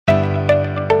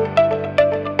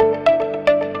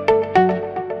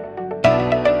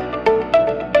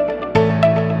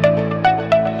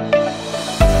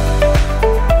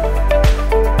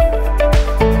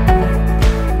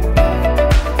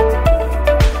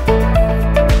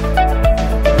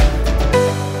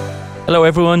Hello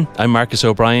everyone, I'm Marcus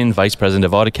O'Brien, Vice President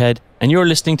of AutoCAD, and you're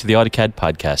listening to the AutoCAD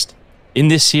podcast. In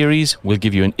this series, we'll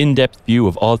give you an in-depth view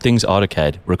of all things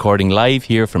AutoCAD, recording live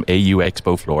here from AU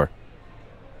Expo floor.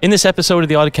 In this episode of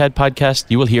the AutoCAD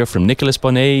podcast, you will hear from Nicolas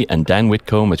Bonnet and Dan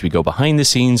Whitcombe as we go behind the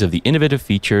scenes of the innovative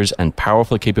features and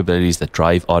powerful capabilities that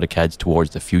drive AutoCAD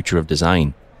towards the future of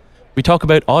design. We talk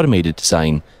about automated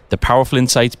design, the powerful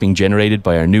insights being generated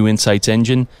by our new Insights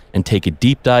engine, and take a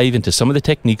deep dive into some of the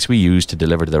techniques we use to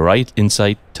deliver the right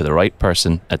insight to the right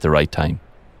person at the right time.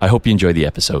 I hope you enjoy the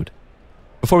episode.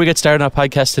 Before we get started on our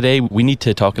podcast today, we need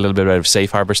to talk a little bit about a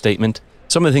safe harbor statement.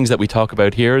 Some of the things that we talk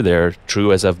about here, they're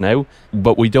true as of now,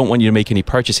 but we don't want you to make any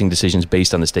purchasing decisions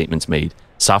based on the statements made.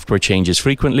 Software changes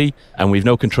frequently, and we've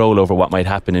no control over what might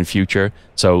happen in future,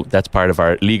 so that's part of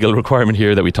our legal requirement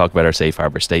here that we talk about our safe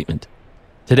harbor statement.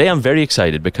 Today I'm very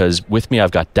excited because with me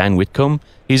I've got Dan Whitcombe.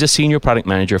 He's a Senior Product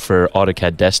Manager for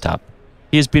AutoCAD Desktop.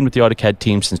 He has been with the AutoCAD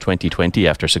team since 2020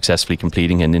 after successfully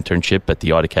completing an internship at the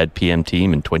AutoCAD PM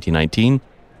team in 2019.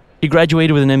 He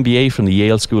graduated with an MBA from the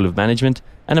Yale School of Management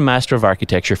and a Master of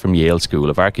Architecture from Yale School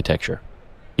of Architecture.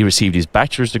 He received his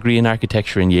bachelor's degree in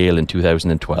architecture in Yale in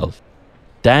 2012.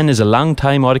 Dan is a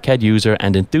long-time AutoCAD user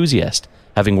and enthusiast,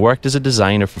 having worked as a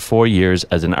designer for 4 years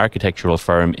as an architectural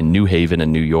firm in New Haven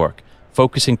and New York,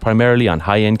 focusing primarily on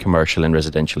high-end commercial and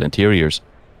residential interiors.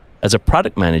 As a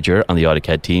product manager on the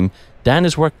AutoCAD team, Dan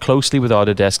has worked closely with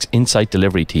Autodesk's Insight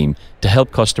Delivery team to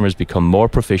help customers become more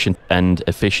proficient and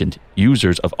efficient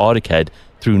users of AutoCAD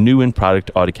through new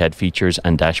in-product AutoCAD features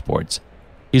and dashboards.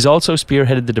 He's also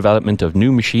spearheaded the development of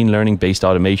new machine learning-based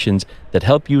automations that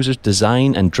help users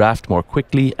design and draft more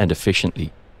quickly and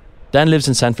efficiently. Dan lives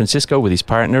in San Francisco with his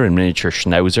partner and miniature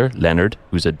schnauzer, Leonard,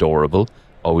 who's adorable,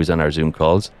 always on our Zoom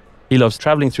calls. He loves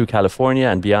traveling through California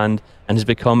and beyond and has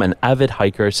become an avid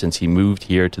hiker since he moved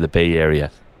here to the Bay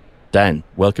Area. Dan,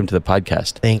 welcome to the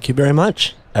podcast. Thank you very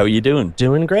much. How are you doing?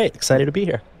 Doing great. Excited to be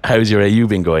here. How's your AU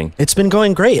been going? It's been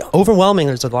going great. Overwhelming.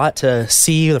 There's a lot to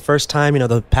see the first time.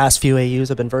 The past few AUs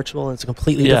have been virtual, and it's a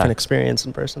completely different experience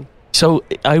in person. So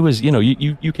I was,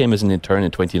 you came as an intern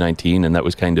in 2019, and that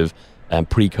was kind of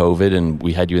pre-COVID, and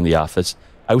we had you in the office.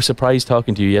 I was surprised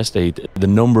talking to you yesterday, the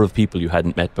number of people you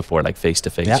hadn't met before, like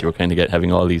face-to-face. Yeah. You were kind of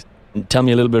having all these. Tell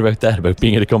me a little bit about that, about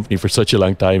being at a company for such a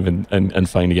long time and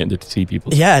finally getting to see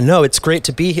people. Yeah, no, it's great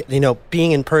to be,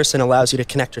 being in person allows you to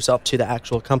connect yourself to the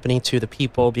actual company, to the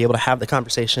people, be able to have the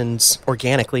conversations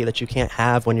organically that you can't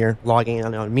have when you're logging in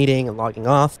on a meeting and logging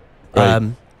off.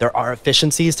 Right. There are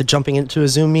efficiencies to jumping into a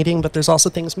Zoom meeting, but there's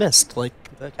also things missed, like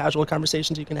the casual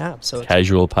conversations you can have. So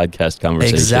casual podcast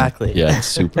conversation. Exactly. Yeah,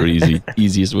 super easy.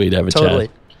 Easiest way to have a totally.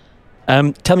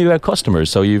 chat. Tell me about customers.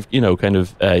 So you've,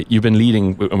 you've been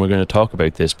leading, and we're going to talk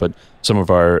about this, but some of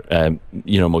our,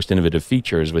 most innovative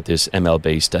features with this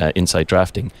ML-based insight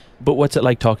drafting. But what's it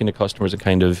like talking to customers and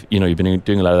kind of, you've been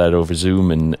doing a lot of that over Zoom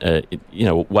and,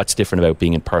 what's different about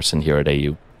being in person here at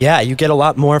AU? Yeah, you get a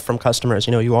lot more from customers.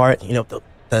 You are,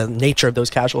 the nature of those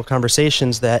casual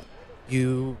conversations that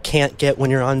you can't get when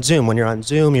you're on Zoom. When you're on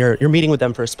Zoom, you're meeting with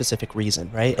them for a specific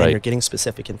reason, right? And you're getting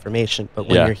specific information. But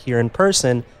when you're here in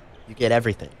person, you get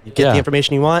everything. You get the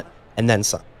information you want and then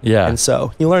some. Yeah. And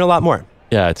so you learn a lot more.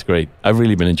 Yeah, it's great. I've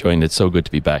really been enjoying it. It's so good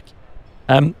to be back.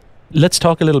 Let's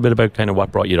talk a little bit about kind of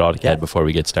what brought you to AutoCAD before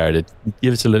we get started.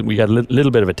 Give us we got a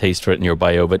little bit of a taste for it in your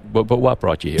bio, but what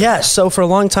brought you here? Yeah, so for a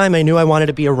long time, I knew I wanted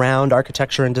to be around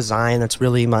architecture and design. That's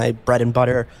really my bread and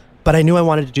butter. But I knew I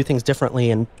wanted to do things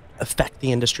differently and affect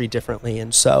the industry differently.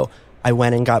 And so I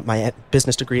went and got my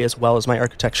business degree as well as my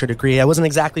architecture degree. I wasn't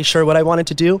exactly sure what I wanted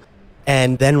to do.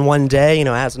 And then one day,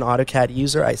 as an AutoCAD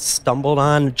user, I stumbled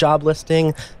on a job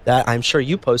listing that I'm sure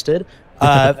you posted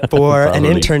for an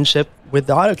internship with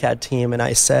the AutoCAD team. And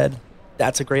I said,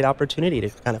 that's a great opportunity to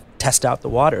kind of test out the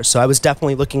water. So I was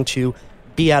definitely looking to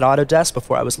be at Autodesk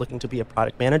before I was looking to be a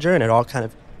product manager. And it all kind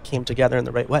of came together in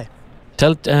the right way.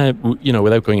 Tell,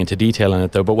 without going into detail on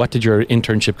it though, but what did your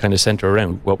internship kind of center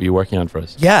around? What were you working on for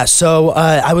us? Yeah, so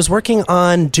I was working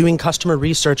on doing customer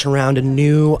research around a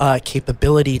new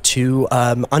capability to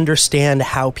understand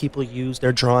how people use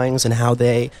their drawings and how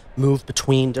they move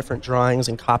between different drawings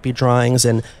and copy drawings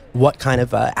and what kind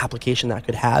of application that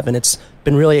could have. And it's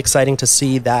been really exciting to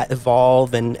see that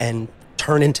evolve and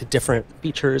turn into different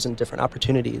features and different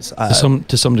opportunities.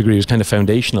 To some degree, it was kind of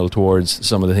foundational towards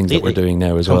some of the things that we're doing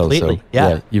now as well. So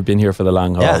yeah, you've been here for the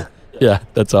long haul. Yeah,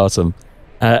 that's awesome.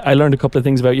 I learned a couple of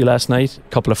things about you last night, a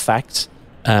couple of facts.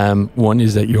 One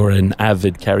is that you're an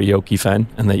avid karaoke fan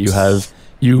and that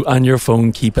you on your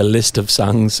phone keep a list of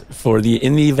songs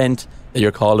in the event that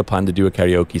you're called upon to do a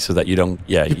karaoke so that you don't,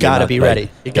 you gotta be ready.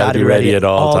 You gotta be ready at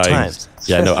all times.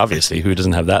 Yeah, no, obviously, who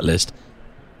doesn't have that list?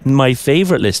 my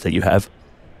favorite list that you have,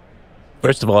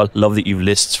 first of all, love that you've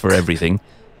lists for everything.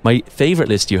 My favorite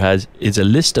list you have is a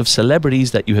list of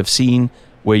celebrities that you have seen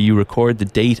where you record the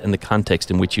date and the context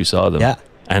in which you saw them. Yeah.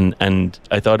 And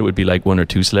I thought it would be like 1 or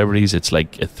 2 celebrities. It's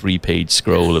like a 3-page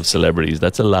scroll of celebrities.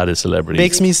 That's a lot of celebrities.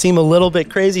 Makes me seem a little bit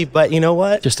crazy, but you know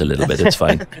what? Just a little bit, it's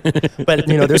fine. But,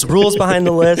 there's rules behind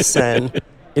the lists, and,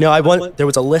 there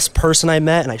was a list person I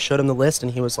met, and I showed him the list,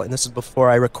 and he was like, this is before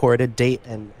I recorded date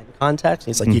and context.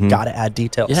 He's like, you got to add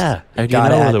details. Yeah, how do you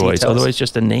know otherwise? Otherwise,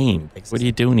 just a name. Exactly. What are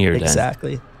you doing here, Dan?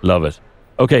 Exactly. Love it.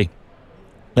 Okay,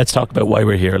 let's talk about why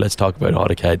we're here. Let's talk about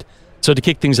AutoCAD. So to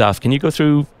kick things off, can you go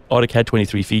through AutoCAD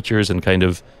 23 features and kind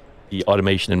of the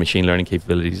automation and machine learning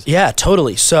capabilities? Yeah,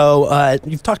 totally. So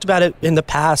you've talked about it in the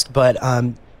past, but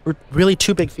really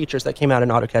 2 big features that came out in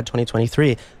AutoCAD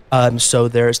 2023. So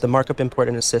there's the markup, import,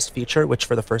 and assist feature, which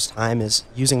for the first time is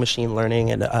using machine learning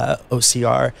and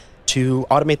OCR to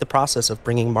automate the process of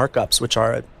bringing markups, which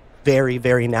are a very,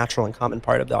 very natural and common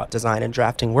part of the design and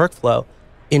drafting workflow,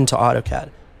 into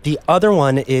AutoCAD. The other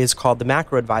one is called the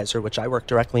Macro Advisor, which I work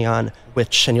directly on,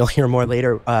 and you'll hear more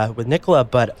later with Nicola,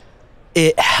 but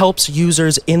it helps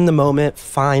users in the moment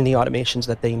find the automations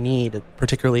that they need,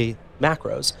 particularly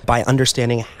macros, by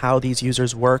understanding how these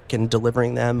users work and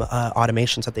delivering them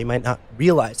automations that they might not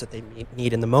realize that they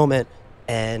need in the moment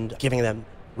and giving them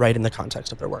right in the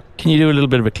context of their work. Can you do a little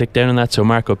bit of a click down on that? So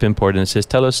markup, import, and assist.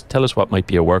 Tell us what might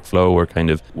be a workflow, or kind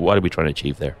of what are we trying to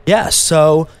achieve there? Yeah,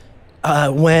 so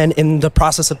when in the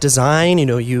process of design,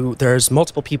 there's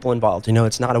multiple people involved.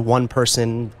 It's not a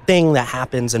one-person thing that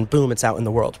happens and boom, it's out in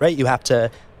the world, right? You have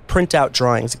to print out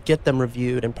drawings, get them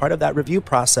reviewed, and part of that review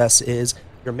process is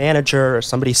your manager or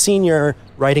somebody senior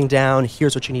writing down,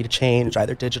 here's what you need to change,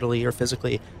 either digitally or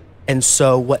physically. And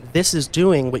so what this is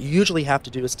doing, what you usually have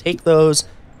to do is take those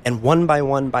and one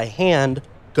by hand,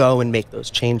 go and make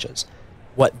those changes.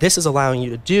 What this is allowing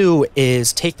you to do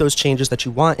is take those changes that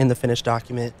you want in the finished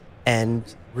document and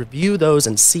review those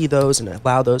and see those and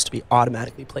allow those to be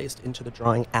automatically placed into the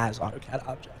drawing as AutoCAD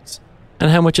objects. And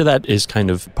how much of that is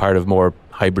kind of part of more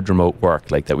hybrid remote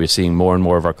work, like that we're seeing more and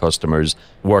more of our customers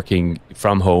working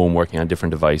from home, working on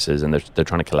different devices, and they're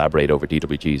trying to collaborate over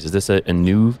DWGs? Is this a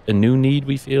new need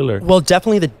we feel? Or? Well,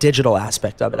 definitely the digital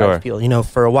aspect of it, sure. I feel.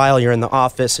 For a while you're in the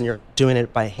office and you're doing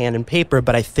it by hand and paper,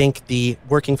 but I think the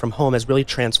working from home has really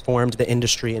transformed the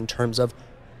industry in terms of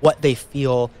what they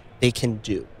feel they can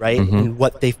do, right? Mm-hmm. And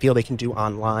what they feel they can do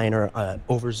online or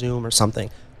over Zoom or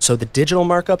something. So the digital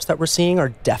markups that we're seeing are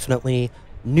definitely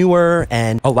newer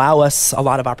and allow us a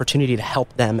lot of opportunity to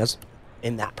help them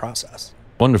in that process.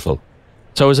 Wonderful.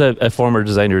 So as a former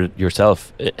designer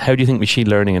yourself, how do you think machine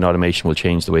learning and automation will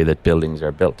change the way that buildings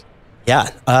are built?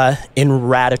 Yeah, in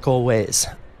radical ways.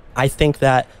 I think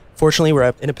that fortunately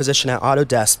we're in a position at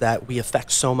Autodesk that we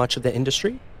affect so much of the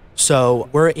industry. So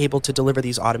we're able to deliver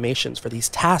these automations for these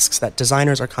tasks that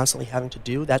designers are constantly having to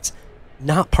do. That's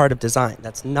not part of design.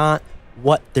 That's not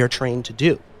what they're trained to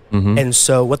do. Mm-hmm. And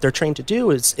so what they're trained to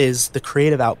do is the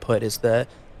creative output, is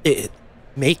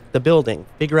make the building,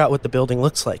 figure out what the building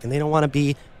looks like. And they don't want to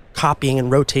be copying and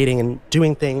rotating and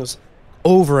doing things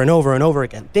over and over and over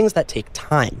again, things that take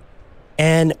time.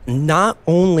 And not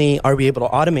only are we able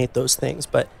to automate those things,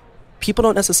 but people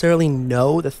don't necessarily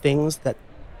know the things that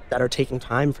are taking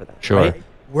time for them. Sure. Right?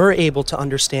 We're able to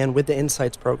understand with the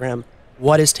Insights program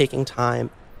what is taking time,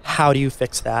 how do you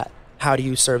fix that, how do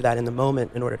you serve that in the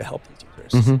moment in order to help these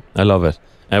users. Mm-hmm. I love it.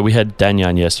 We had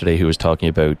Danyan yesterday who was talking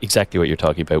about exactly what you're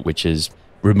talking about, which is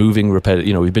removing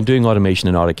repetitive. We've been doing automation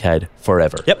in AutoCAD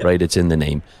forever, yep. Right? It's in the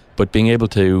name. But being able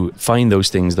to find those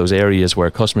things, those areas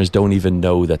where customers don't even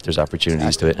know that there's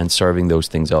opportunities to it, and serving those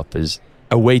things up is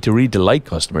a way to really delight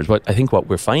customers. But I think what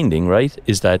we're finding, right,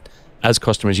 is that as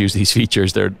customers use these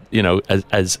features, they're,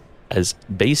 as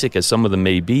basic as some of them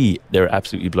may be, they're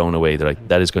absolutely blown away. They're like,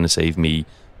 that is going to save me,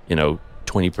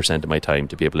 20% of my time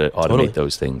to be able to automate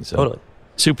those things. So totally.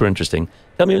 Super interesting.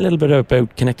 Tell me a little bit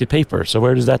about connected paper. So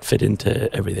where does that fit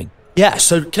into everything? Yeah,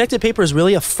 so connected paper is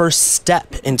really a first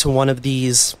step into one of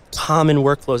these common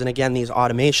workflows, and again, these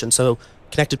automations. So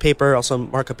connected paper, also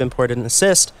markup, import, and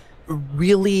assist,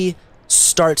 really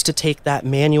starts to take that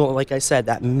manual, like I said,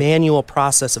 that manual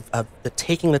process of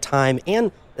taking the time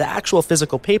and the actual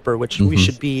physical paper, which we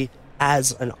should be, on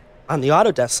the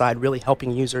Autodesk side, really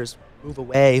helping users move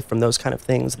away from those kind of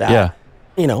things that,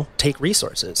 take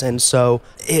resources. And so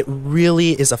it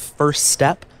really is a first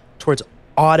step towards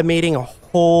automating a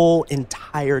whole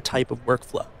entire type of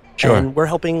workflow. Sure. And we're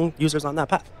helping users on that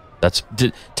path.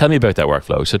 Tell me about that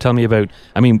workflow. So tell me about,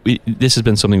 this has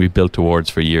been something we've built towards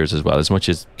for years as well. As much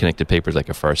as connected paper is like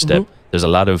a first step, there's a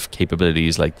lot of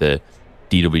capabilities like the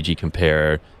DWG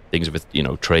compare, things with,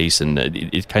 trace, and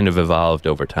it kind of evolved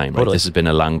over time, right? Totally. This has been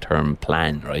a long-term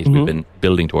plan, right? We've been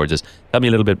building towards this. Tell me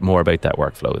a little bit more about that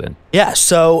workflow then. Yeah,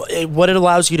 so what it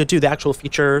allows you to do, the actual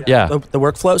feature, the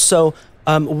workflow. So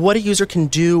what a user can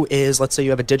do is, let's say you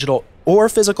have a digital or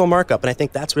physical markup, and I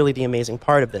think that's really the amazing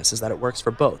part of this, is that it works for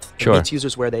both. It meets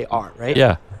users where they are, right?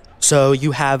 Yeah. So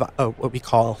you have what we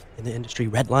call in the industry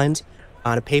red lines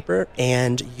on a paper,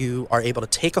 and you are able to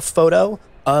take a photo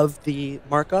of the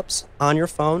markups on your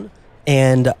phone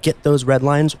and get those red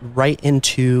lines right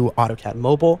into AutoCAD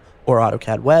Mobile or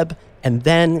AutoCAD Web, and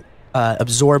then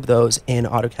absorb those in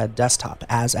AutoCAD Desktop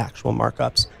as actual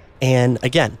markups. And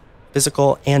again,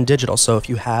 physical and digital. So if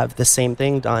you have the same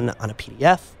thing done on a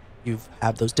PDF, you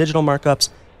have those digital markups,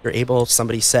 you're able,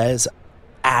 somebody says,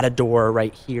 add a door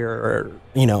right here, or,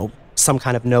 some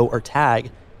kind of note or tag,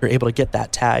 you're able to get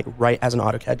that tag right as an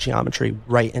AutoCAD geometry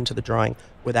right into the drawing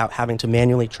without having to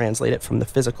manually translate it from the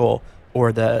physical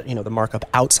or the markup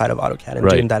outside of AutoCAD, and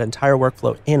doing that entire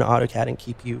workflow in AutoCAD and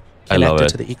keep you connected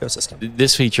to the ecosystem.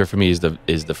 This feature for me is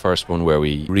the first one where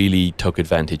we really took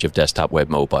advantage of desktop, web,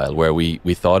 mobile, where we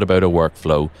thought about a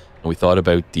workflow and we thought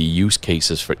about the use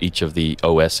cases for each of the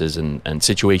OSs and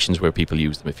situations where people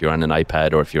use them, if you're on an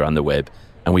iPad or if you're on the web,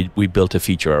 and we built a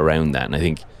feature around that. And I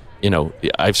think,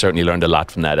 I've certainly learned a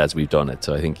lot from that as we've done it.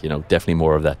 So I think, definitely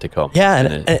more of that to come.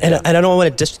 Yeah, and I don't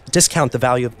want to discount the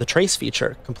value of the trace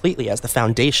feature completely as the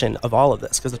foundation of all of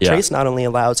this, because the trace not only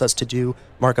allows us to do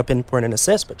markup, import, and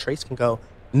assist, but trace can go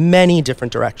many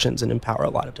different directions and empower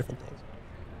a lot of different things.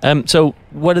 So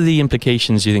what are the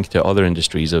implications, you think, to other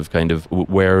industries of kind of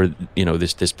where,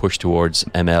 this push towards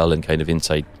ML and kind of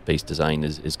insight-based design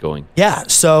is going? Yeah,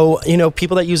 so,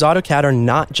 people that use AutoCAD are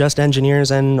not just engineers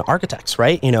and architects,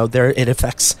 right? It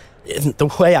affects,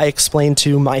 the way I explain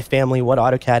to my family what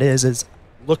AutoCAD is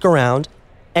look around,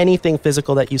 anything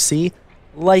physical that you see,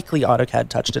 likely AutoCAD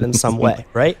touched it in some way,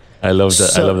 right? I love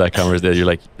that. I love that conversation. You're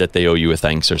like that they owe you a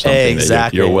thanks or something.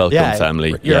 Exactly. You're welcome,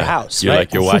 family. Your house. You're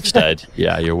like your watch, Dad.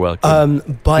 Yeah, you're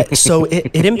welcome. But so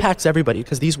it impacts everybody,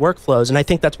 because these workflows, and I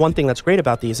think that's one thing that's great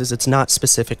about these, is it's not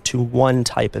specific to one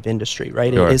type of industry,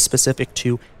 right? It is specific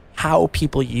to how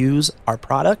people use our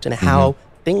product and how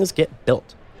things get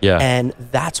built. Yeah. And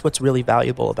that's what's really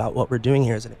valuable about what we're doing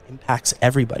here, is that it impacts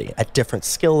everybody at different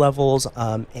skill levels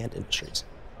and industries.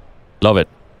 Love it.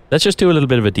 Let's just do a little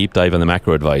bit of a deep dive on the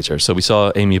Macro Advisor. So we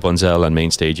saw Amy Bunzel on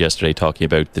main stage yesterday talking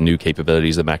about the new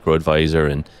capabilities of the Macro Advisor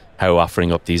and how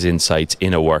offering up these insights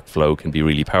in a workflow can be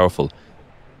really powerful.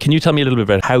 Can you tell me a little bit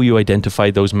about how you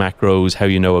identify those macros, how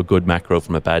you know a good macro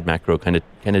from a bad macro? Kind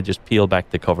of just peel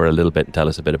back the cover a little bit and tell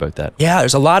us a bit about that. Yeah,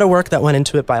 there's a lot of work that went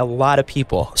into it by a lot of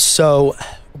people. So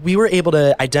we were able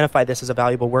to identify this as a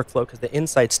valuable workflow because the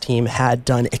insights team had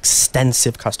done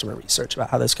extensive customer research about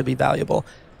how this could be valuable.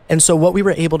 And so what we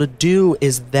were able to do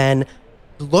is then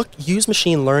use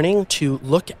machine learning to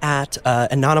look at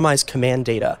anonymized command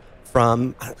data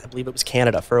from, I believe it was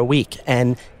Canada, for a week,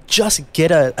 and just get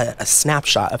a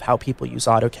snapshot of how people use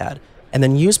AutoCAD, and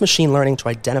then use machine learning to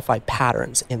identify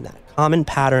patterns in that, common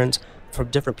patterns from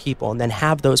different people, and then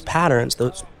have those patterns,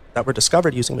 those that were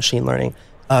discovered using machine learning,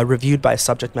 reviewed by a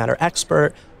subject matter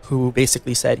expert who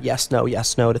basically said yes, no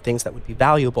to things that would be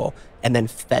valuable, and then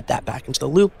fed that back into the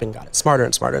loop and got it smarter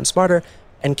and smarter and smarter,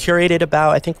 and curated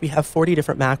about, I think we have 40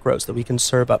 different macros that we can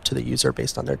serve up to the user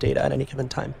based on their data at any given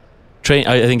time.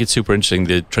 I think it's super interesting,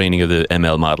 the training of the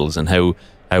ML models and how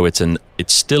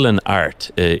it's still an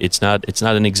art. It's not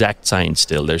an exact science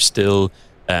still. There's still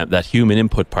that human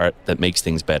input part that makes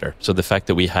things better. So the fact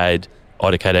that we had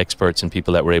AutoCAD experts and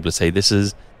people that were able to say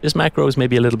this macro is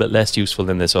maybe a little bit less useful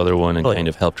than this other one, and kind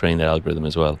of help train that algorithm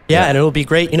as well. Yeah, and it'll be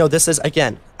great. This is,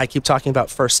 again, I keep talking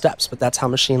about first steps, but that's how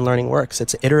machine learning works.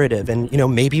 It's iterative, and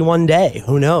maybe one day,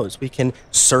 who knows, we can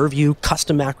serve you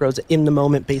custom macros in the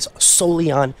moment based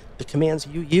solely on the commands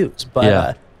you use.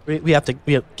 But we have to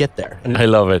get there. And I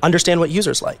love it. Understand what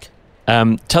users like.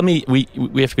 Tell me, we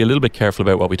have to be a little bit careful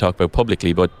about what we talk about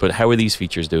publicly, but how are these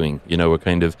features doing? We're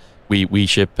kind of we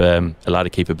ship a lot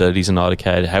of capabilities in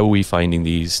AutoCAD. How are we finding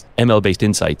these ML-based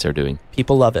insights are doing?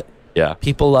 People love it. Yeah.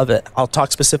 People love it. I'll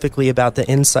talk specifically about the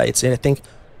insights. And I think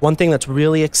one thing that's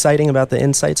really exciting about the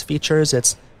insights features,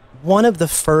 it's one of the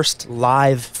first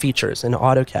live features in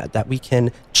AutoCAD that we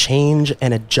can change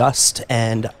and adjust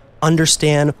and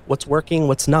understand what's working,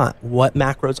 what's not, what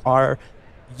macros are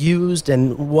used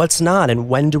and what's not, and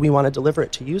when do we want to deliver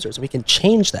it to users. We can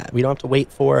change that. We don't have to wait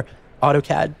for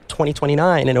AutoCAD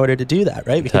 2029 in order to do that,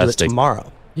 right? We can do it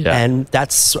tomorrow. Yeah. And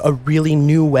that's a really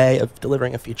new way of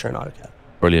delivering a feature in AutoCAD.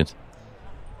 Brilliant.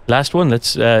 Last one.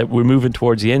 We're moving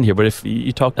towards the end here, but if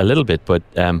you talk a little bit, but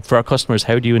for our customers,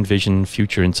 how do you envision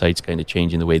future insights kind of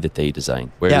changing the way that they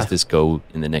design? Where does this go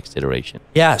in the next iteration?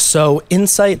 Yeah, so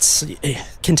insights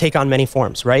can take on many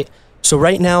forms, right? So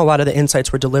right now, a lot of the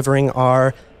insights we're delivering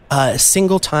are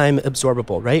single time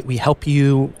absorbable, right? We help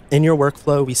you in your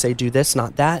workflow. We say, do this,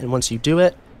 not that. And once you do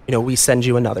it, we send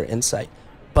you another insight.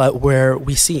 But where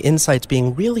we see insights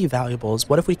being really valuable is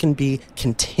what if we can be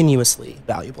continuously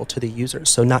valuable to the users?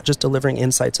 So not just delivering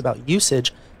insights about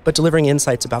usage, but delivering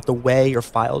insights about the way your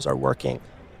files are working,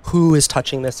 who is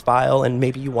touching this file, and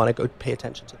maybe you want to go pay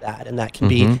attention to that. And that can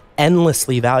be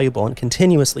endlessly valuable and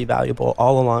continuously valuable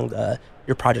all along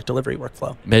your project delivery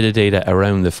workflow. Metadata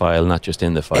around the file, not just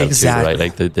in the file. Exactly. Too, right?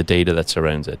 Like the data that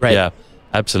surrounds it. Right. Yeah,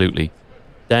 absolutely.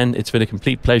 Dan, it's been a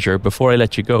complete pleasure. Before I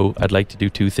let you go, I'd like to do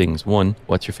two things. One,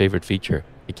 what's your favorite feature?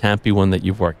 It can't be one that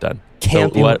you've worked on.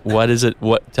 What is it?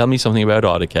 Tell me something about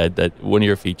AutoCAD, that one of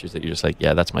your features that you're just like,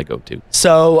 yeah, that's my go-to.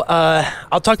 So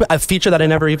I'll talk about a feature that I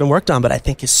never even worked on, but I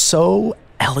think is so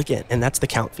elegant, and that's the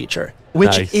count feature,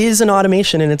 which is an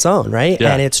automation in its own, right?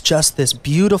 Yeah. And it's just this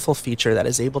beautiful feature that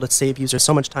is able to save users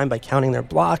so much time by counting their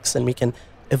blocks, and we can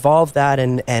evolve that,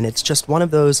 and it's just one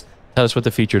of those. Tell us what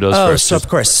the feature does first. So of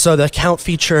course. So the count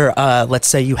feature, let's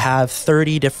say you have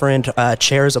 30 different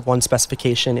chairs of one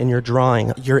specification in your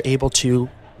drawing. You're able to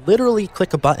literally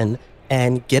click a button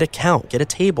and get a count, get a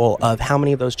table of how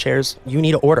many of those chairs you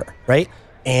need to order, right?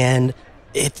 And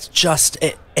it's just,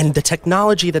 and the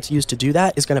technology that's used to do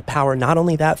that is going to power not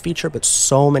only that feature, but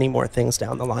so many more things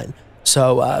down the line.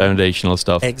 So foundational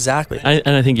stuff. Exactly.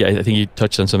 And I think you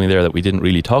touched on something there that we didn't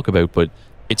really talk about, but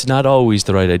it's not always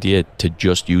the right idea to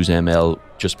just use ML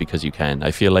just because you can.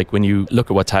 I feel like when you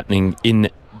look at what's happening in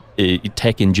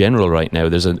tech in general right now,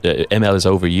 ML is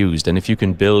overused, and if you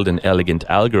can build an elegant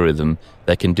algorithm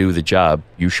that can do the job,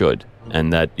 you should,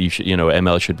 and that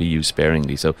ML should be used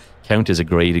sparingly. So count is a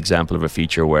great example of a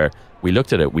feature where we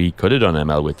looked at it, we could have done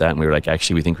ML with that, and we were like,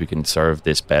 actually, we think we can serve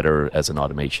this better as an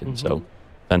automation. So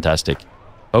fantastic.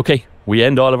 Okay, we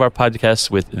end all of our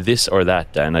podcasts with this or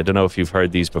that, Dan. I don't know if you've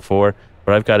heard these before,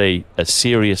 but I've got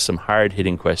some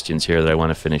hard-hitting questions here that I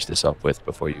want to finish this up with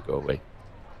before you go away.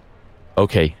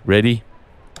 Okay, ready?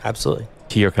 Absolutely.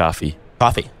 Tea or coffee?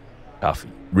 Coffee. Coffee.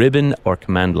 Ribbon or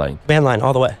command line? Command line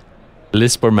all the way.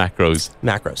 Lisp or macros?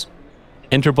 Macros.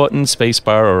 Enter button,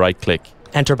 spacebar, or right click?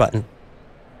 Enter button.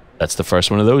 That's the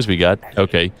first one of those we got.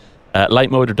 Okay.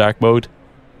 Light mode or dark mode?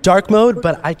 Dark mode,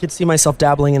 but I could see myself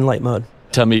dabbling in light mode.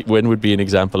 Tell me, when would be an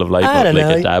example of light mode? I don't know.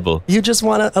 A dabble? You just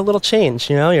want a little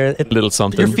change, a little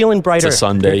something. You're feeling brighter. It's a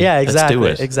Sunday. Yeah, exactly.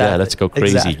 Let's do it. Exactly. Yeah, let's go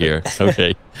crazy here.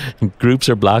 Okay. Groups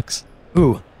or blocks?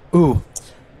 Ooh.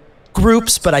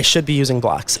 Groups, but I should be using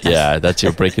blocks. Yeah, that's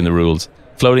your breaking the rules.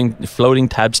 Floating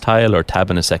tabs tile or tab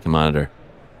and a second monitor?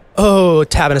 Oh,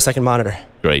 tab and a second monitor.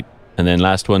 Great. And then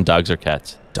last one, dogs or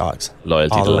cats? Dogs.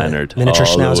 Loyalty all to Leonard. Miniature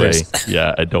all schnauzers.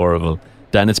 Yeah, adorable.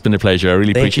 Dan, it's been a pleasure. I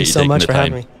really appreciate you taking the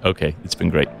time. Thank you so much for having me. Okay, it's been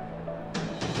great.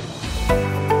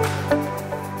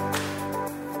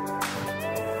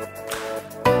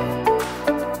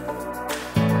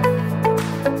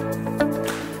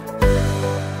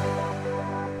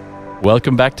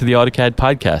 Welcome back to the AutoCAD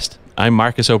podcast. I'm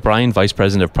Marcus O'Brien, Vice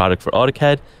President of Product for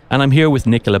AutoCAD, and I'm here with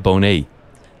Nicolas Bonnet.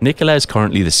 Nicolas is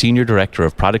currently the Senior Director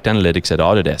of Product Analytics at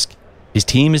Autodesk. His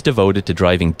team is devoted to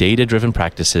driving data-driven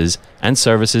practices and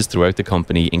services throughout the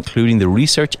company, including the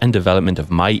research and development of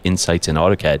My Insights in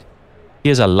AutoCAD. He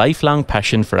has a lifelong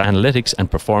passion for analytics and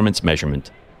performance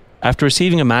measurement. After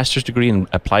receiving a master's degree in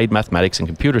applied mathematics and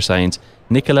computer science,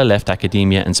 Nicolas left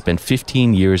academia and spent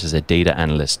 15 years as a data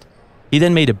analyst. He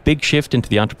then made a big shift into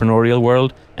the entrepreneurial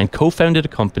world and co-founded a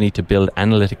company to build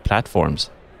analytic platforms.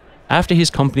 After his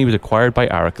company was acquired by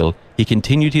Oracle, he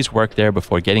continued his work there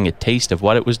before getting a taste of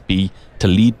what it would be to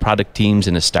lead product teams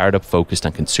in a startup focused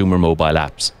on consumer mobile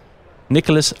apps.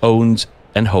 Nicolas owns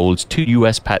and holds 2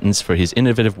 US patents for his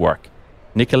innovative work.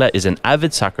 Nicolas is an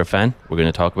avid soccer fan. We're going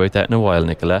to talk about that in a while,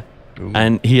 Nicolas.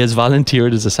 And he has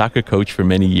volunteered as a soccer coach for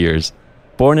many years.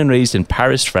 Born and raised in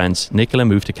Paris, France, Nicolas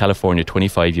moved to California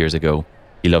 25 years ago.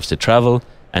 He loves to travel,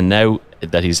 and now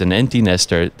that he's an empty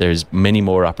nester, there's many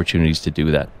more opportunities to do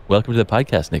that. Welcome to the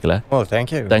podcast, Nicolas. Well,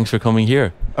 thank you. Thanks for coming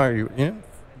here. Are you,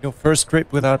 your first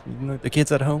trip without the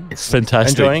kids at home? It's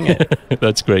fantastic. Enjoying it.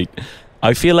 That's great.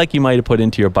 I feel like you might have put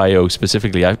into your bio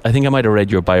specifically, I think I might have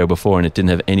read your bio before and it didn't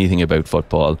have anything about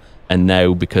football. And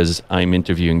now, because I'm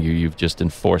interviewing you, you've just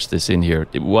enforced this in here.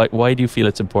 Why do you feel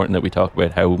it's important that we talk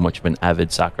about how much of an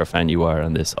avid soccer fan you are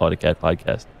on this AutoCAD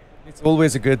podcast? It's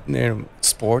always a good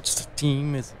sports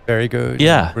team. It's very good.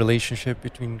 Yeah. Relationship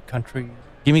between countries.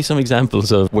 Give me some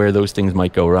examples of where those things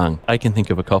might go wrong. I can think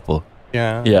of a couple.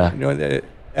 Yeah. Yeah.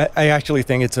 I actually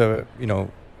think it's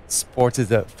sports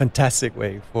is a fantastic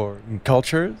way for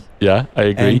cultures Yeah, I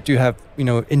agree. and to have,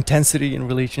 intensity in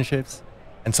relationships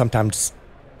and sometimes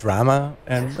drama.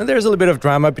 And there's a little bit of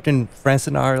drama between France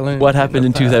and Ireland. What happened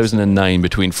in the past. 2009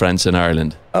 between France and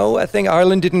Ireland? Oh, I think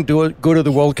Ireland didn't go to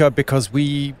the World Cup because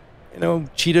we,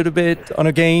 cheated a bit on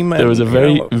a game. There was a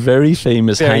very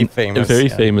famous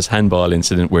famous handball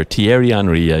incident where Thierry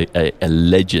Henry, a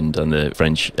legend on the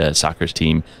French soccer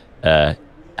team,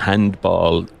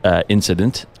 handball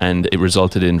incident, and it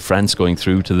resulted in France going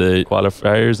through to the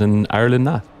qualifiers and Ireland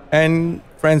not. And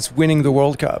France winning the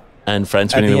World Cup. And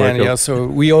France winning the World Cup. Yeah, so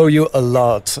we owe you a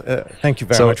lot. Thank you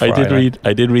very much. So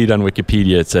I did read on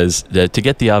Wikipedia. It says that to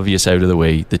get the obvious out of the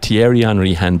way, the Thierry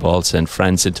Henry handball sent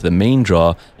France into the main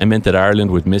draw and meant that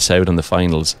Ireland would miss out on the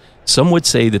finals. Some would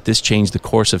say that this changed the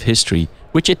course of history,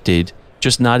 which it did,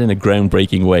 just not in a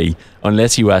groundbreaking way,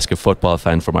 unless you ask a football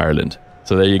fan from Ireland.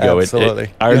 So there you go.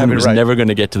 Absolutely. Ireland was never going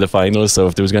to get to the finals.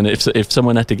 So if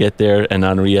someone had to get there and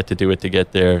Henry had to do it to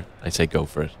get there, I say go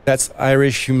for it. That's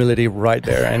Irish humility right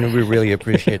there, and we really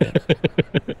appreciate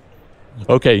it.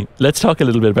 Okay, let's talk a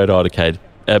little bit about AutoCAD.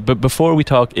 But before we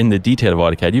talk in the detail of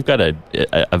AutoCAD, you've got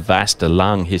a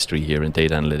long history here in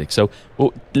data analytics. So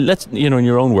let's, in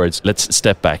your own words, let's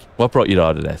step back. What brought you to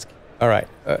Autodesk? All right.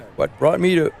 What brought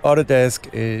me to Autodesk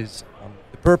is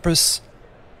the purpose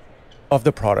of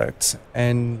the products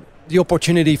and the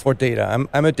opportunity for data.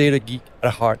 I'm a data geek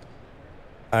at heart.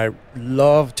 I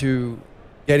love to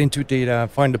get into data,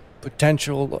 find the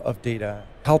potential of data,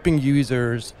 helping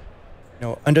users,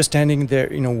 understanding their,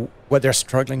 what they're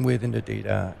struggling with in the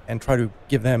data, and try to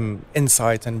give them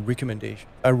insights and recommendations.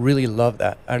 I really love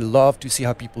that. I love to see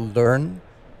how people learn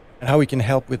and how we can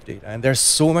help with data. And there's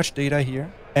so much data here,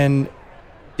 and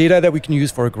data that we can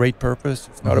use for a great purpose.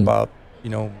 It's not about,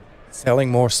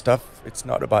 selling more stuff. It's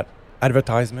not about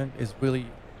advertisement. It's really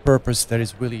purpose that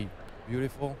is really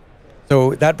beautiful.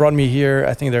 So that brought me here.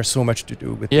 I think there's so much to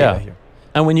do with data here.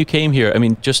 And when you came here, I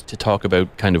mean, just to talk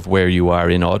about kind of where you are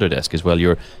in Autodesk as well,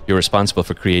 you're responsible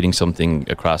for creating something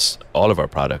across all of our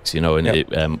products,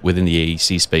 within the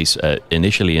AEC space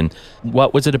initially. And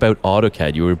what was it about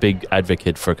AutoCAD? You were a big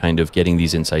advocate for kind of getting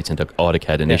these insights into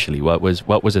AutoCAD initially. Yeah.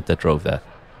 What was it that drove that?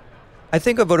 I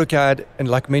think of AutoCAD, and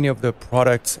like many of the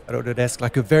products at Autodesk,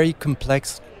 like a very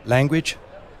complex language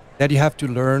that you have to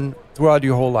learn throughout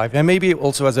your whole life. And maybe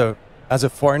also as a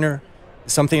foreigner,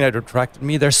 something that attracted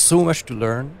me. There's so much to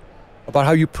learn about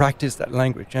how you practice that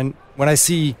language. And when I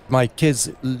see my kids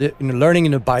learning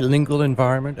in a bilingual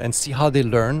environment and see how they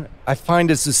learn, I find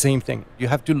it's the same thing. You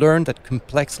have to learn that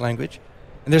complex language.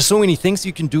 And there's so many things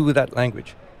you can do with that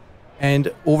language.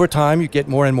 And over time, you get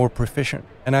more and more proficient.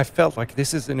 And I felt like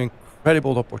this is an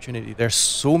incredible opportunity. There's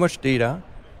so much data,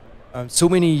 so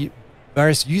many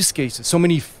various use cases, so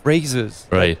many phrases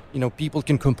right. that, people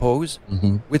can compose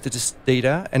with this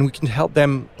data, and we can help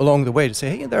them along the way to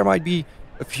say, hey, there might be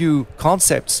a few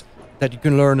concepts that you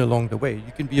can learn along the way.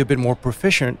 You can be a bit more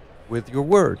proficient with your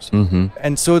words.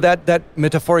 And so that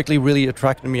metaphorically really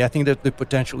attracted me. I think that the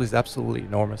potential is absolutely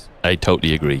enormous. I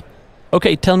totally agree.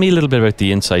 Okay, tell me a little bit about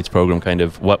the Insights program, kind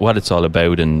of what it's all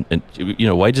about, and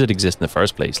why does it exist in the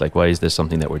first place? Like, why is this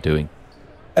something that we're doing?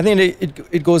 I think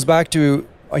it goes back to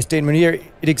my statement here.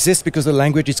 It exists because the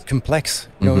language is complex.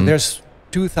 There's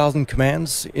 2,000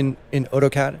 commands in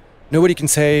AutoCAD. Nobody can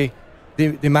say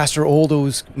they master all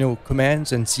those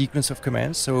commands and sequence of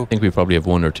commands. So I think we probably have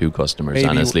one or two customers.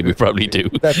 Honestly, we probably do.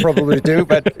 That probably do,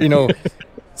 but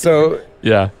so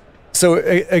yeah. So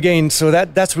again, so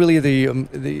that's really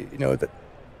the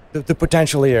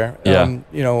potential here. Yeah.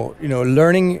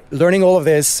 Learning all of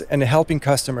this and helping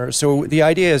customers. So the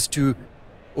idea is to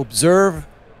observe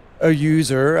a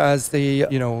user as they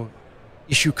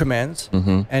issue commands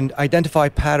and identify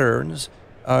patterns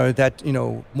that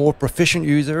more proficient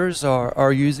users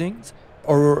are using,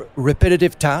 or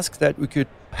repetitive tasks that we could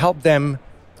help them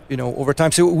over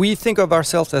time. So we think of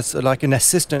ourselves as like an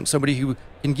assistant, somebody who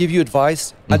can give you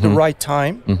advice at the right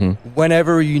time,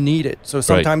 whenever you need it. So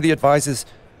sometimes the advice is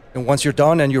once you're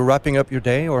done and you're wrapping up your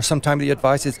day, or sometimes the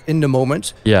advice is in the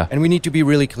moment. Yeah. And we need to be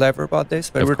really clever about this,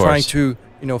 but we're trying to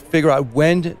figure out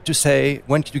when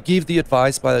to give the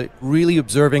advice by really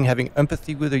observing, having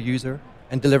empathy with the user,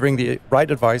 and delivering the right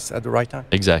advice at the right time.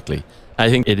 Exactly. I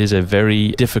think it is a very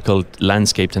difficult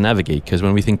landscape to navigate, because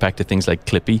when we think back to things like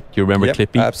Clippy, do you remember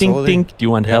Clippy? Absolutely. Ding, ding, do you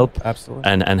want help? Absolutely.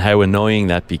 And how annoying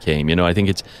that became. I think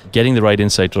it's getting the right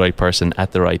insight to the right person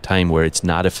at the right time, where it's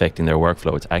not affecting their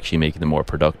workflow, it's actually making them more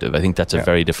productive. I think that's a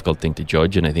very difficult thing to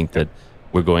judge, and I think that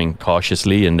we're going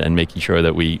cautiously and making sure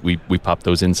that we pop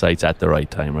those insights at the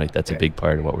right time, right? That's a big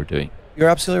part of what we're doing. You're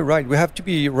absolutely right. We have to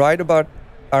be right about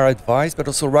our advice, but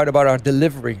also right about our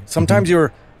delivery. Sometimes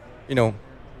you're, and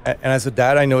as a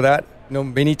dad, I know that.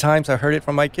 Many times I heard it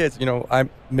from my kids.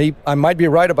 I might be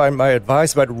right about my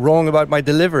advice, but wrong about my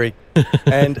delivery.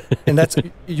 and that's,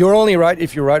 you're only right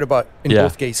if you're right about in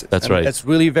both cases. That's right. It's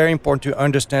really very important to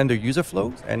understand the user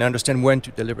flows and understand when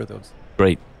to deliver those.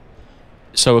 Great.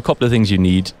 So a couple of things you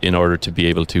need in order to be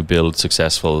able to build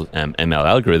successful ML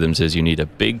algorithms is you need a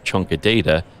big chunk of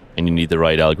data and you need the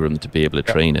right algorithm to be able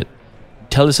to train it.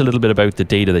 Tell us a little bit about the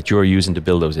data that you're using to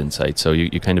build those insights. So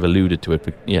you kind of alluded to it,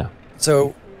 but yeah.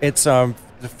 So it's,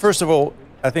 first of all,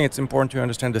 I think it's important to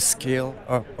understand the scale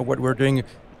of what we're doing.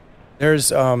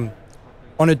 There's, on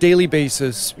a daily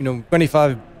basis,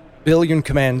 25 billion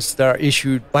commands that are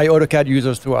issued by AutoCAD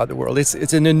users throughout the world.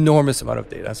 It's an enormous amount of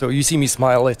data. So you see me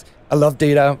smile. I love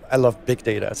data. I love big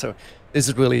data. So this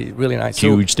is really, really nice.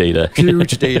 Huge data.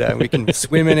 Huge data. We can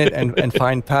swim in it and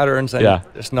find patterns. And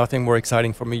there's nothing more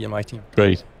exciting for me and my team.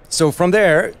 Great. So from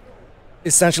there,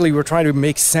 essentially, we're trying to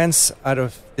make sense out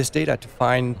of this data to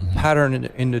find pattern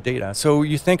in the data. So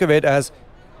you think of it as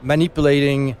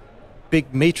manipulating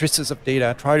big matrices of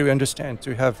data, try to understand.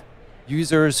 So you have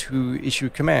users who issue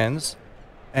commands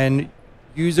and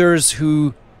users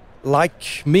who,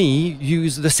 like me,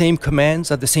 use the same commands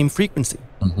at the same frequency.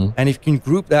 And if you can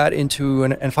group that into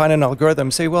and find an algorithm,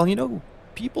 say, well,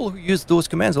 people who use those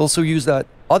commands also use that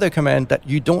other command that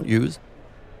you don't use.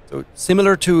 So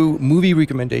similar to movie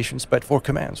recommendations, but for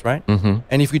commands, right?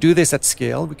 And if we do this at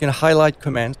scale, we can highlight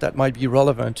commands that might be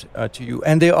relevant to you.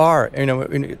 And they are,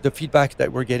 the feedback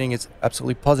that we're getting is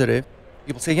absolutely positive.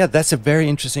 People say, yeah, that's a very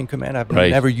interesting command. I've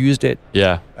never used it.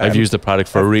 Yeah, I've used the product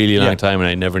for a really long time and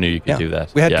I never knew you could do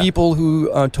that. We had people who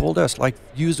told us,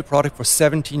 used the product for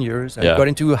 17 years and got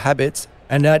into habits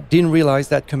and that didn't realize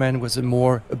that command was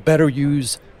a better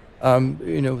use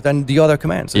than the other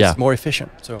commands. It's more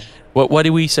efficient. So, what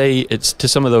do we say? It's to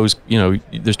some of those.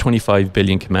 There's 25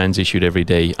 billion commands issued every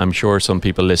day. I'm sure some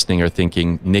people listening are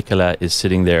thinking, Nicolas is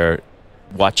sitting there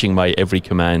watching my every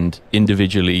command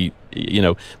individually.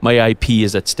 My IP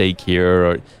is at stake here.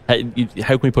 Or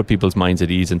how can we put people's minds at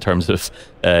ease in terms of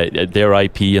their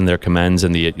IP and their commands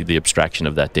and the abstraction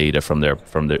of that data from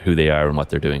who they are and what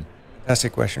they're doing? That's a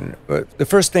question. The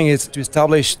first thing is to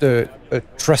establish a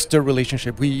trusted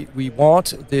relationship. We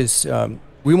want this.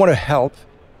 We want to help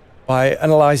by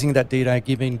analyzing that data and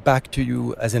giving back to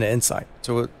you as an insight.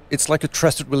 So it's like a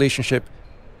trusted relationship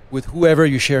with whoever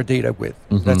you share data with.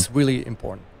 That's really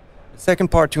important. The second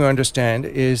part to understand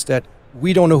is that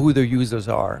we don't know who the users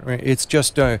are. It's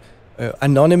just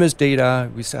anonymous data.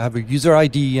 We have a user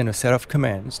ID and a set of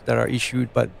commands that are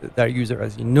issued by that user.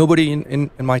 As nobody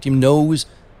in my team knows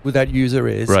who that user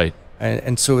is. Right.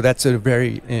 And so that's a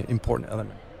very important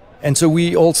element. And so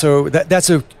we also, that's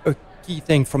a key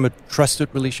thing from a trusted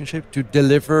relationship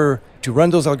to run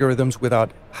those algorithms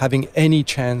without having any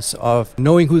chance of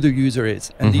knowing who the user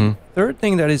is. And the third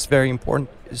thing that is very important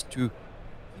is to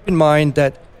keep in mind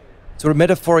that sort of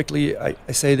metaphorically, I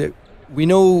say that we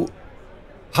know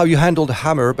how you handle the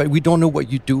hammer, but we don't know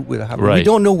what you do with a hammer. Right. We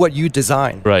don't know what you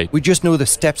design. Right. We just know the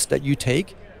steps that you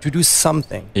take to do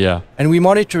something. Yeah. And we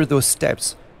monitor those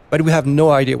steps, but we have no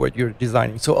idea what you're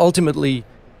designing. So ultimately,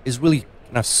 it's really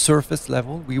kind of surface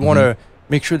level. We want to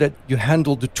make sure that you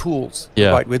handle the tools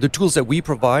the right way. The tools that we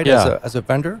provide as a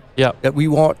vendor, that we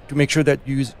want to make sure that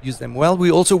you use them well. We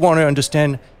also want to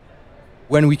understand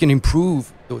when we can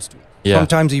improve those tools. Yeah.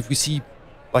 Sometimes if we see,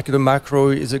 like the macro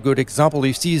is a good example,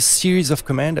 you see a series of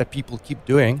commands that people keep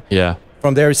doing. Yeah.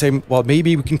 From there, you say, well,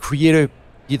 maybe we can create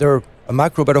either a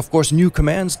macro, but of course new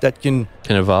commands that can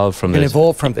evolve from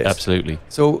this. Absolutely.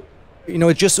 So,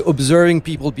 it's just observing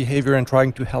people's behavior and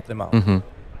trying to help them out.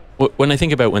 When I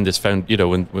think about when this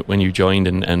when you joined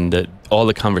and all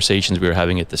the conversations we were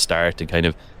having at the start and kind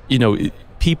of,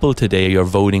 people today are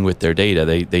voting with their data.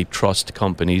 They trust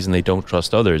companies and they don't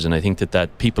trust others. And I think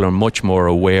that people are much more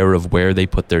aware of where they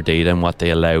put their data and what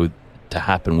they allow to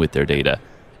happen with their data.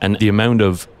 And the amount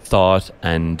of thought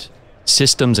and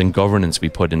systems and governance we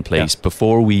put in place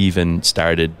before we even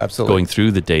started going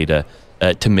through the data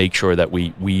to make sure that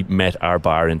we met our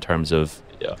bar in terms of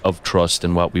trust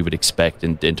and what we would expect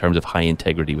in terms of high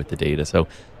integrity with the data. So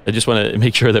I just want to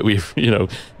make sure that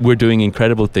we're doing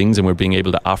incredible things and we're being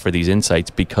able to offer these insights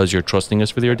because you're trusting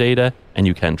us with your data and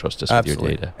you can trust us with your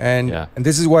data. And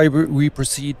this is why we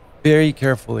proceed very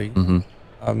carefully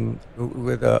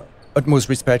with utmost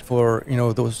respect for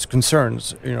those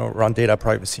concerns around data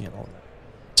privacy and all that.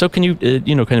 So can you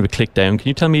kind of a click down, can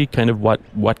you tell me kind of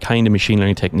what kind of machine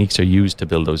learning techniques are used to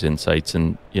build those insights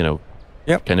and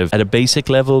Yep. kind of at a basic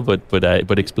level,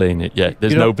 but explain it. Yeah,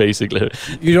 there's no basic level.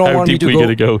 You don't how want me deep to we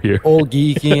gonna go here? all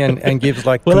geeky and give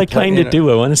like. Well, I kind of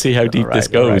do. I want to see how deep this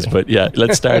goes, but yeah,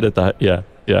 let's start at that.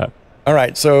 Yeah. All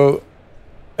right, so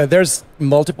there's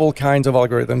multiple kinds of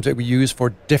algorithms that we use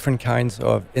for different kinds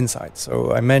of insights.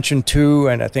 So I mentioned two,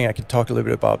 and I think I can talk a little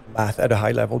bit about math at a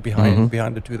high level behind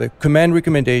the two. The command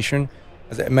recommendation,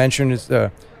 as I mentioned, is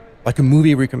like a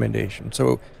movie recommendation.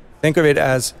 So think of it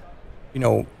as,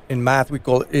 in math we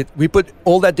call it, we put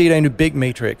all that data in a big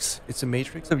matrix. It's a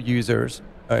matrix of users,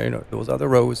 those are the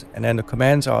rows, and then the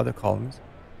commands are the columns.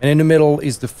 And in the middle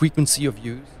is the frequency of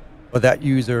use of that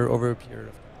user over a period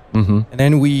of time. And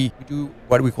then we do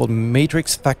what we call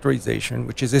matrix factorization,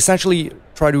 which is essentially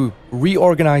try to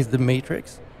reorganize the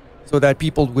matrix so that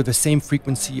people with the same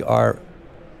frequency are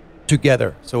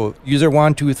together. So user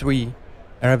 1, 2, 3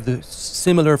 have the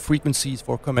similar frequencies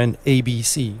for command A, B,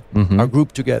 C are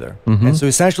grouped together. And so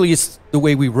essentially it's the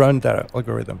way we run that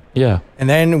algorithm. Yeah. And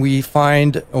then we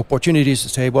find opportunities to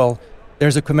say, well,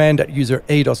 there's a command that user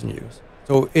A doesn't use.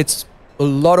 So it's a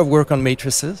lot of work on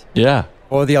matrices. Yeah.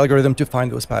 For the algorithm to find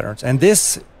those patterns. And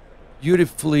this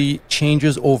beautifully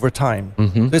changes over time.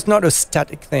 So it's not a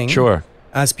static thing. Sure.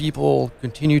 As people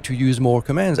continue to use more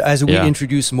commands, as we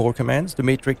introduce more commands, the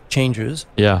matrix changes.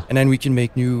 Yeah. And then we can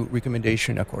make new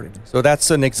recommendation accordingly. So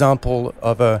that's an example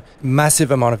of a massive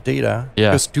amount of data.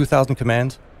 Yeah. Just 2,000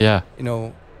 commands. Yeah.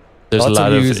 There's lots a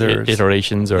lot of users.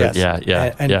 iterations, or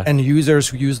Yes. And users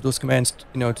who use those commands,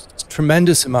 it's a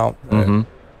tremendous amount.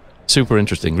 Super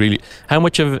interesting, really. How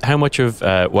much of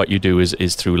what you do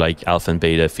is through like alpha and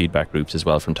beta feedback groups as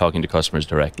well, from talking to customers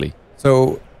directly?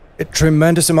 So a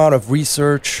tremendous amount of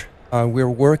research. We're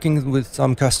working with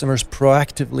some customers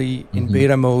proactively in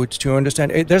beta mode to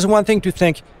understand. There's one thing to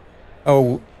think,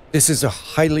 this is a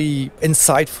highly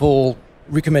insightful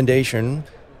recommendation,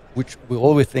 which we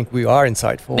always think we are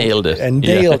insightful. Nailed it. And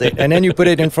nailed it. And then you put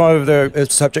it in front of the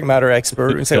subject matter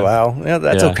expert and say, well,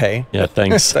 that's okay. Yeah,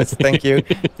 thanks. Thank you.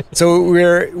 So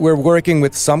we're working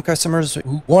with some customers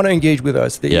who want to engage with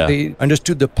us. They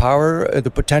understood the power, the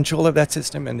potential of that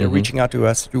system, and they're reaching out to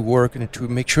us to work and to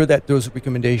make sure that those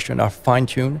recommendations are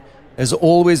fine-tuned. There's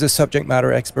always a subject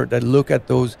matter expert that look at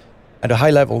those at a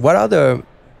high level. What are the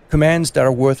commands that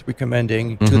are worth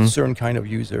recommending to certain kind of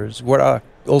users? What are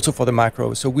also for the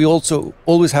macros? So we also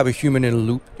always have a human in the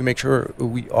loop to make sure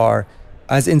we are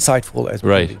as insightful as we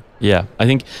can be. Yeah, I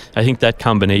think that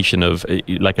combination of,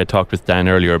 like I talked with Dan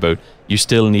earlier about, you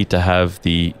still need to have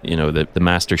the the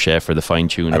master chef or the fine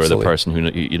tuner or the person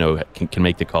who can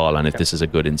make the call on if this is a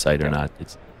good insight or not.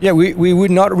 We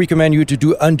would not recommend you to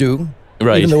do undo.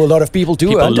 Right. Even though a lot of people do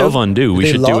People undo. love undo. We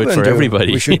should do it for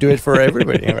everybody. We should do it for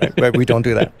everybody, right? But we don't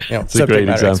do that. It's a great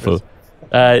example.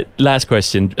 Last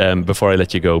question before I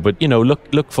let you go. But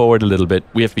look forward a little bit.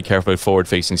 We have to be careful about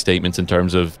forward-facing statements in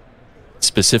terms of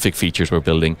specific features we're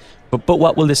building. But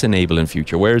what will this enable in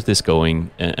future? Where is this going?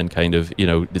 And kind of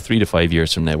the 3 to 5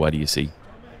 years from now, what do you see?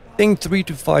 I think 3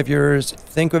 to 5 years.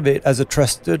 Think of it as a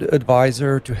trusted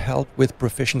advisor to help with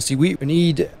proficiency. We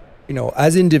need,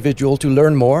 as individual, to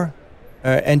learn more.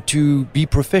 And to be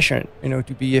proficient,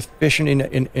 to be efficient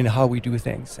in how we do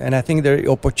things. And I think the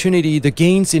opportunity, the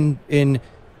gains in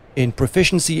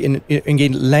proficiency, in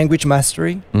gain language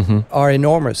mastery are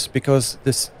enormous because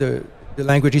the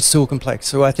language is so complex.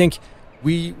 So I think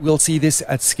we will see this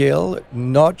at scale,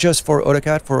 not just for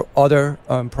AutoCAD, for other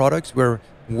products. We're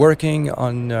working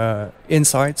on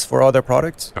insights for other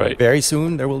products. Right. Very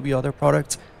soon there will be other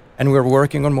products, and we're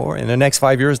working on more. In the next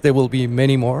 5 years, there will be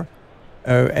many more.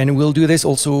 And we'll do this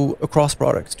also across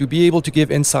products to be able to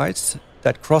give insights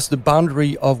that cross the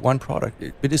boundary of one product,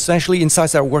 but essentially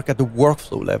insights that work at the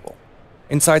workflow level.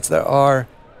 Insights that are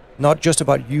not just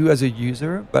about you as a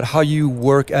user, but how you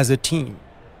work as a team.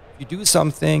 If you do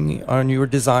something on your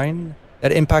design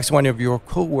that impacts one of your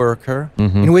coworker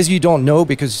in ways you don't know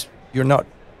because you're not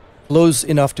close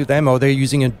enough to them or they're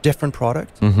using a different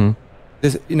product.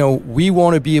 We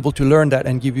want to be able to learn that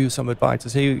and give you some advice to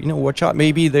say, watch out,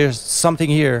 maybe there's something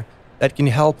here that can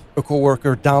help a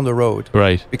coworker down the road.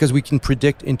 Right. Because we can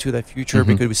predict into the future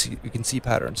because we can see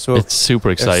patterns. So it's super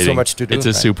exciting. There's so much to do. It's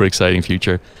a super exciting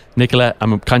future. Nicolas,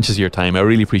 I'm conscious of your time. I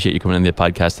really appreciate you coming on the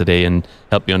podcast today and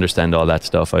help me understand all that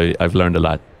stuff. I've learned a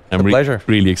lot. I'm pleasure.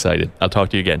 Really excited. I'll talk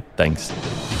to you again. Thanks.